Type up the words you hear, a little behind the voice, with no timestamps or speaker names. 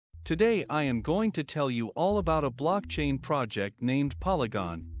Today I am going to tell you all about a blockchain project named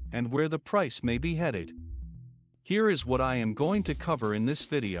Polygon, and where the price may be headed. Here is what I am going to cover in this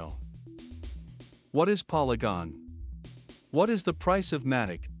video. What is Polygon? What is the price of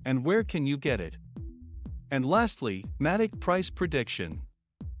MATIC, and where can you get it? And lastly, MATIC Price Prediction.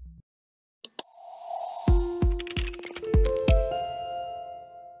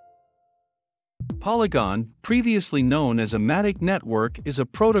 Polygon, previously known as a MATIC network, is a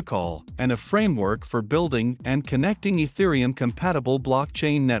protocol and a framework for building and connecting Ethereum-compatible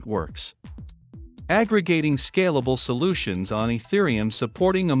blockchain networks. Aggregating scalable solutions on Ethereum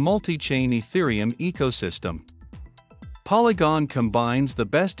supporting a multi-chain Ethereum ecosystem. Polygon combines the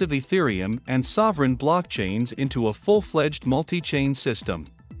best of Ethereum and sovereign blockchains into a full-fledged multi-chain system.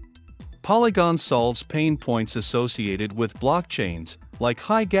 Polygon solves pain points associated with blockchains, like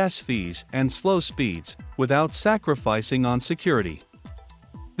high gas fees and slow speeds, without sacrificing on security.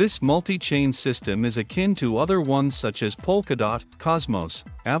 This multi-chain system is akin to other ones such as Polkadot, Cosmos,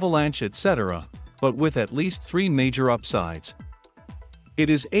 Avalanche, etc., but with at least three major upsides. It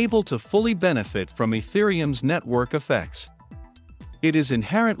is able to fully benefit from Ethereum's network effects. It is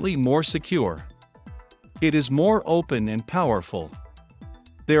inherently more secure. It is more open and powerful.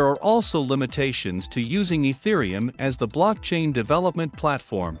 There are also limitations to using Ethereum as the blockchain development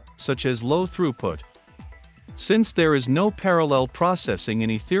platform, such as low throughput. Since there is no parallel processing in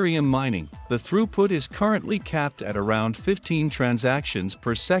Ethereum mining, the throughput is currently capped at around 15 transactions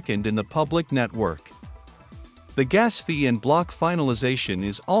per second in the public network. The gas fee and block finalization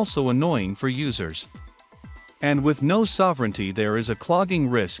is also annoying for users. And with no sovereignty, there is a clogging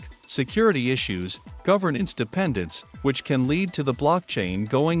risk, security issues, governance dependence, which can lead to the blockchain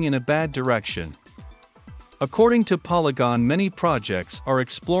going in a bad direction. According to Polygon, many projects are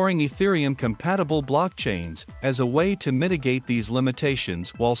exploring Ethereum-compatible blockchains as a way to mitigate these limitations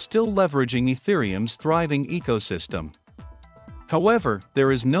while still leveraging Ethereum's thriving ecosystem. However,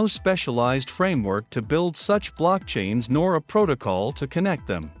 there is no specialized framework to build such blockchains nor a protocol to connect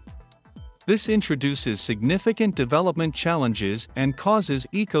them. This introduces significant development challenges and causes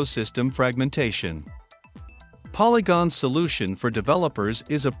ecosystem fragmentation. Polygon's solution for developers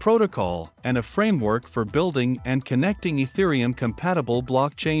is a protocol and a framework for building and connecting Ethereum-compatible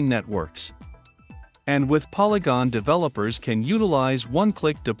blockchain networks. And with Polygon, developers can utilize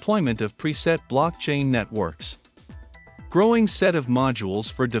one-click deployment of preset blockchain networks. Growing set of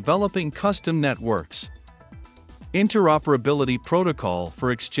modules for developing custom networks. Interoperability protocol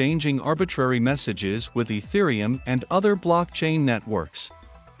for exchanging arbitrary messages with Ethereum and other blockchain networks.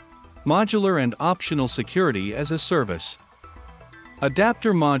 Modular and optional security as a service.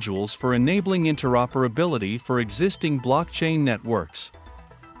 Adapter modules for enabling interoperability for existing blockchain networks.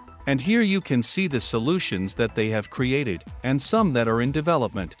 And here you can see the solutions that they have created, and some that are in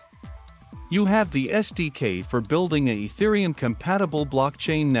development. You have the SDK for building an Ethereum-compatible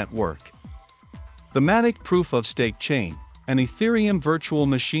blockchain network. The MATIC proof-of-stake chain, an Ethereum virtual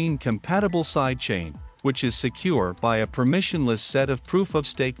machine-compatible sidechain, which is secure by a permissionless set of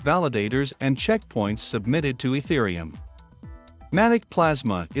proof-of-stake validators and checkpoints submitted to Ethereum. MATIC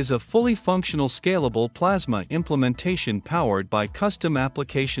Plasma is a fully functional scalable Plasma implementation powered by custom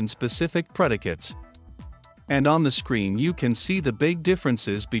application-specific predicates. And on the screen you can see the big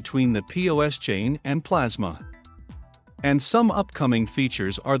differences between the POS chain and Plasma. And some upcoming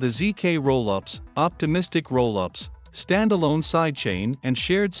features are the ZK rollups, optimistic rollups, standalone sidechain, and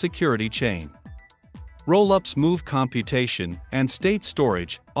shared security chain. Rollups move computation and state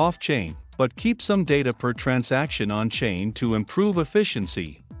storage off-chain, but keep some data per transaction on-chain to improve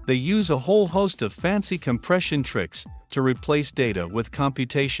efficiency. They use a whole host of fancy compression tricks to replace data with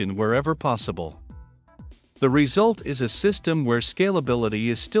computation wherever possible. The result is a system where scalability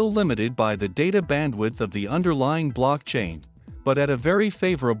is still limited by the data bandwidth of the underlying blockchain, but at a very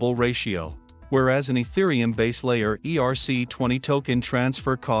favorable ratio, whereas an Ethereum base layer ERC20 token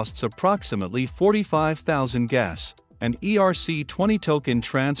transfer costs approximately 45,000 gas, an ERC20 token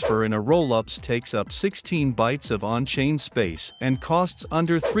transfer in a rollups takes up 16 bytes of on-chain space and costs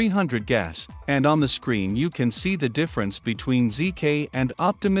under 300 gas, and on the screen you can see the difference between ZK and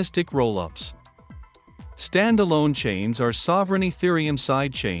optimistic rollups. Standalone chains are sovereign Ethereum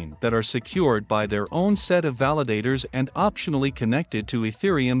sidechain that are secured by their own set of validators and optionally connected to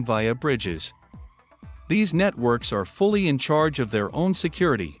Ethereum via bridges. These networks are fully in charge of their own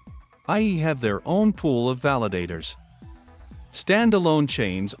security, i.e. have their own pool of validators. Standalone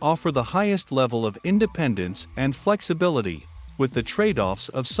chains offer the highest level of independence and flexibility, with the trade-offs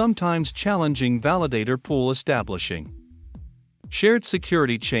of sometimes challenging validator pool establishing. Shared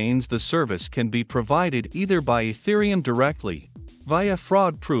security chains. The service can be provided either by Ethereum directly, via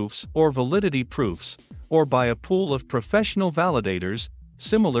fraud proofs or validity proofs, or by a pool of professional validators,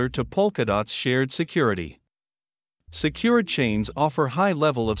 similar to Polkadot's shared security. Secured chains offer high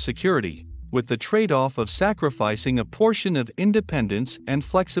level of security, with the trade-off of sacrificing a portion of independence and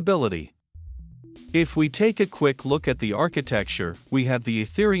flexibility. If we take a quick look at the architecture, we have the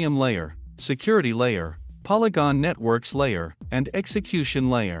Ethereum layer, security layer, Polygon Network's layer, and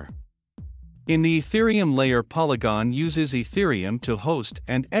execution layer. In the Ethereum layer, Polygon uses Ethereum to host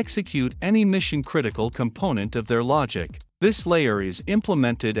and execute any mission-critical component of their logic. This layer is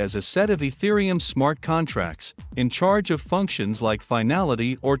implemented as a set of Ethereum smart contracts, in charge of functions like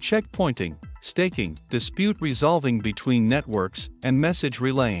finality or checkpointing, staking, dispute resolving between networks, and message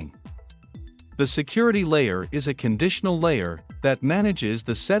relaying. The security layer is a conditional layer that manages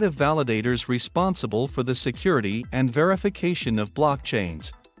the set of validators responsible for the security and verification of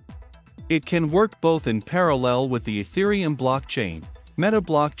blockchains. It can work both in parallel with the Ethereum blockchain, MATIC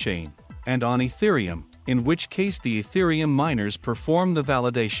blockchain, and on Ethereum, in which case the Ethereum miners perform the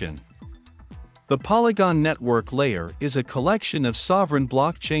validation. The Polygon Network layer is a collection of sovereign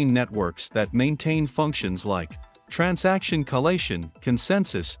blockchain networks that maintain functions like transaction collation,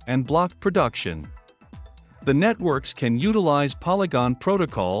 consensus, and block production. The networks can utilize Polygon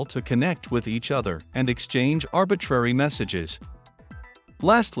protocol to connect with each other and exchange arbitrary messages.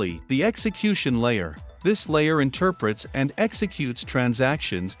 Lastly, the execution layer. This layer interprets and executes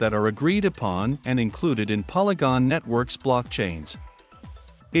transactions that are agreed upon and included in Polygon Network's blockchains.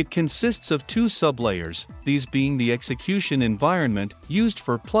 It consists of two sublayers, these being the execution environment used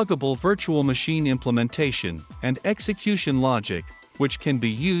for pluggable virtual machine implementation, and execution logic, which can be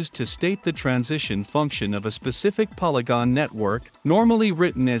used to state the transition function of a specific Polygon network, normally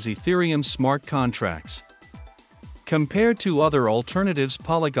written as Ethereum smart contracts. Compared to other alternatives,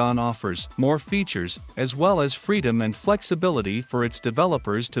 Polygon offers more features, as well as freedom and flexibility for its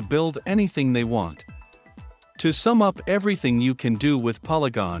developers to build anything they want. To sum up everything you can do with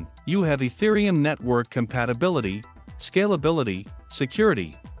Polygon, you have Ethereum network compatibility, scalability,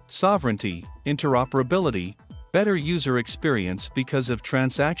 security, sovereignty, interoperability, better user experience because of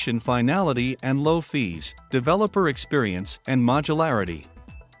transaction finality and low fees, developer experience, and modularity.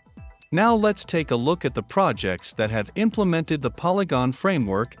 Now let's take a look at the projects that have implemented the Polygon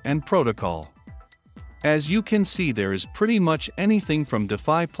framework and protocol. As you can see, there is pretty much anything from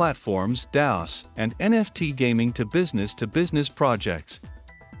DeFi platforms, DAOs, and NFT gaming to business projects.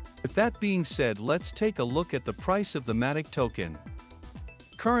 With that being said, let's take a look at the price of the MATIC token.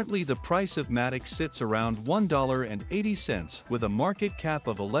 Currently the price of MATIC sits around $1.80 with a market cap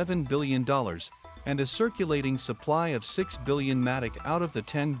of $11 billion and a circulating supply of 6 billion MATIC out of the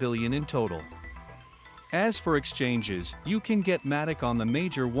 10 billion in total. As for exchanges, you can get MATIC on the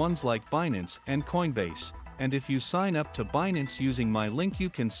major ones like Binance and Coinbase, and if you sign up to Binance using my link you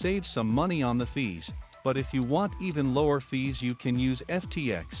can save some money on the fees, but if you want even lower fees you can use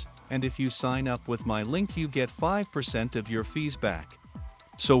FTX, and if you sign up with my link you get 5% of your fees back.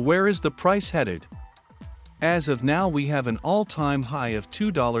 So where is the price headed? As of now we have an all-time high of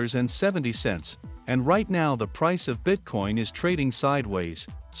 $2.70, and right now the price of Bitcoin is trading sideways.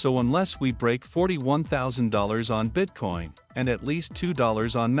 So unless we break $41,000 on Bitcoin, and at least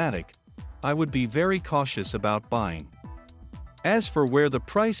 $2 on MATIC, I would be very cautious about buying. As for where the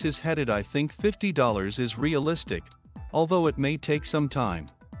price is headed, I think $50 is realistic, although it may take some time.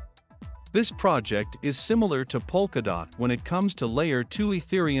 This project is similar to Polkadot when it comes to Layer 2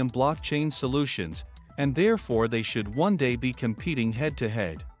 Ethereum blockchain solutions, and therefore they should one day be competing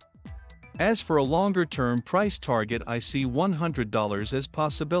head-to-head. As for a longer-term price target, I see $100 as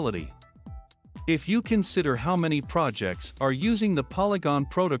possibility. If you consider how many projects are using the Polygon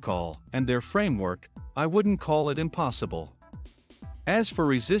protocol and their framework, I wouldn't call it impossible. As for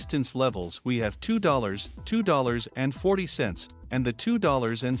resistance levels, we have $2, $2.40, and the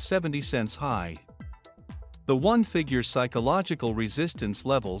 $2.70 high. The one-figure psychological resistance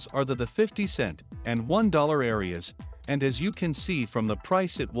levels are the 50-cent and $1 areas, and as you can see from the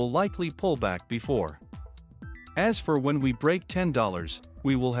price it will likely pull back before. As for when we break $10,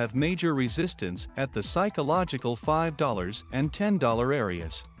 we will have major resistance at the psychological $5 and $10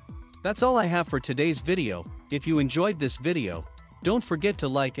 areas. That's all I have for today's video. If you enjoyed this video, don't forget to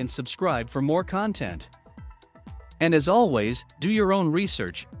like and subscribe for more content. And as always, do your own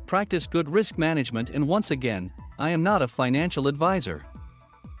research, practice good risk management, and once again, I am not a financial advisor.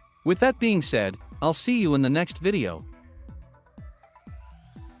 With that being said, I'll see you in the next video.